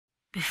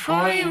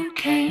Before you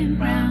came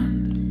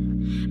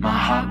round, my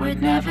heart would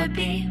never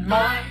beat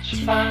much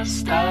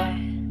faster.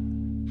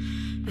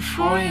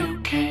 Before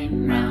you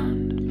came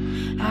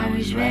round, I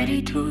was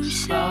ready to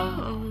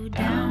slow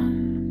down.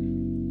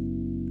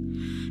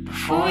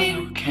 Before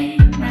you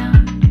came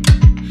round,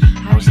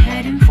 I was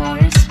heading for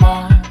a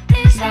small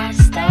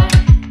disaster.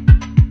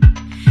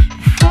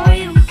 Before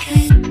you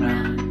came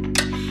round,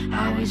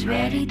 I was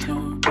ready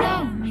to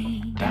blow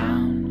me down.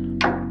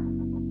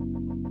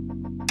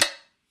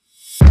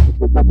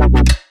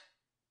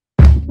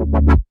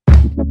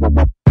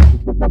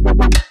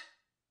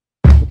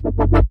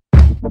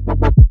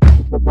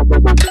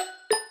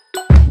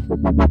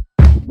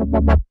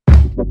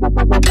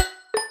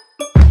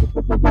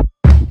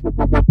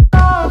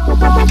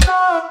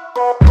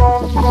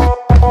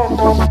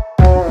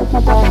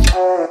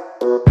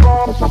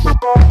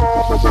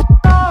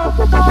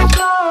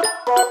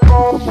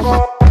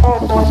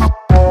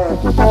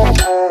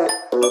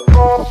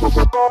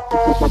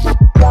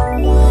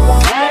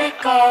 Let it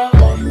go,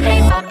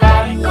 make my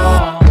body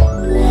go.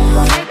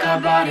 Take our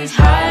bodies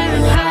higher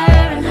and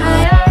higher and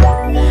higher.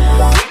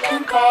 We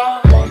can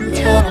go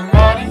till the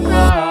morning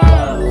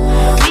glow.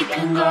 We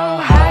can go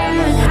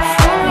higher and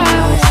higher. Before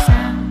I was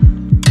found,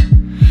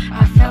 I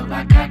felt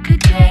like I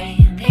could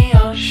gain the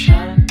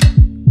ocean.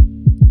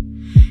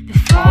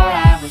 Before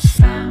I was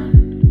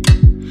found,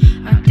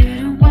 I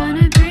didn't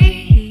wanna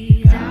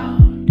breathe out.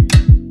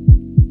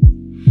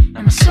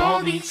 Now my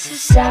soul beats a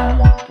sound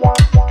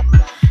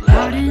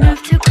loud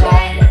enough to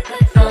quiet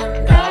the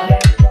thunder.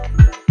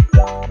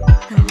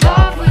 In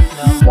love with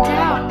no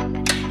doubt,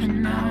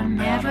 and now I'm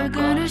never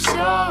gonna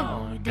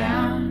slow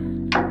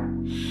down.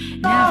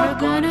 Never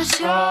gonna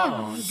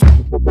slow down.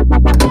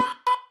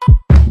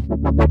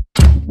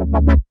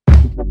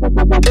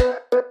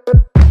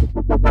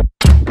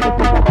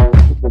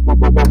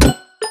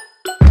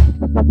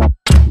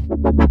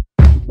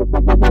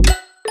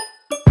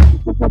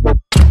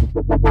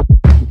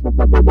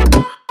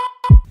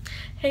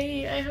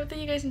 Hey, I hope that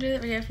you guys enjoyed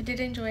that video. If you did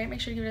enjoy it,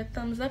 make sure to give it a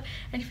thumbs up.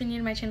 And if you're new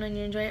to my channel and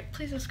you enjoy it,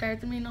 please subscribe.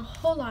 That means a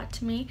whole lot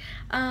to me.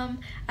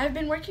 I've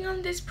been working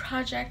on this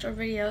project or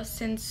video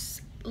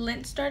since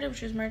Lent started,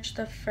 which was March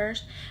the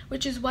 1st,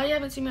 which is why you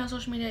haven't seen me on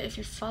social media. If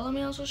you follow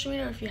me on social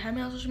media or if you have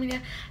me on social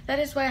media, that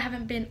is why I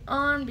haven't been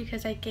on,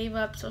 because I gave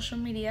up social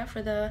media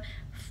for the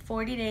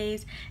 40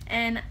 days.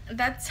 And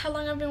that's how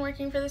long I've been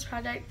working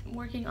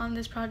on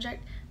this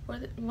project.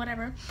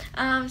 Whatever.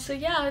 So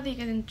yeah, I hope that you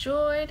guys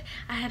enjoyed.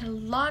 I had a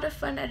lot of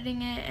fun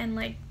editing it and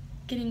like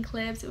getting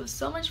clips. It was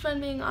so much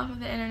fun being off of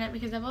the internet,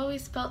 because I've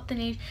always felt the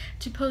need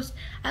to post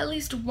at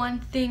least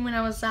one thing when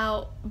I was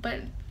out,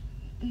 but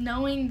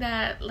knowing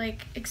that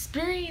like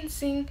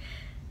experiencing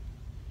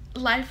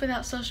life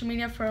without social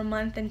media for a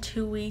month and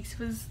 2 weeks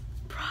was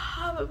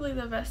probably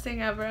the best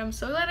thing ever. I'm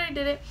so glad I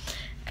did it,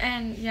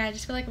 and yeah, I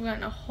just feel like I've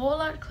gotten a whole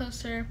lot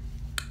closer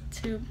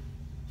to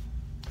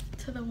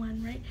the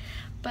one, right?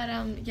 But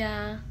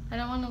yeah, I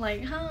don't want to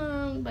like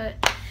but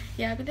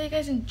yeah, but you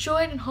guys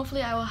enjoyed, and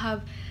hopefully I will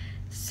have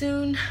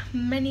soon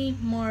many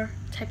more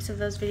types of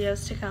those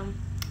videos to come.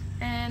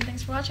 And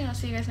thanks for watching. I'll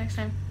see you guys next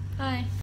time. Bye.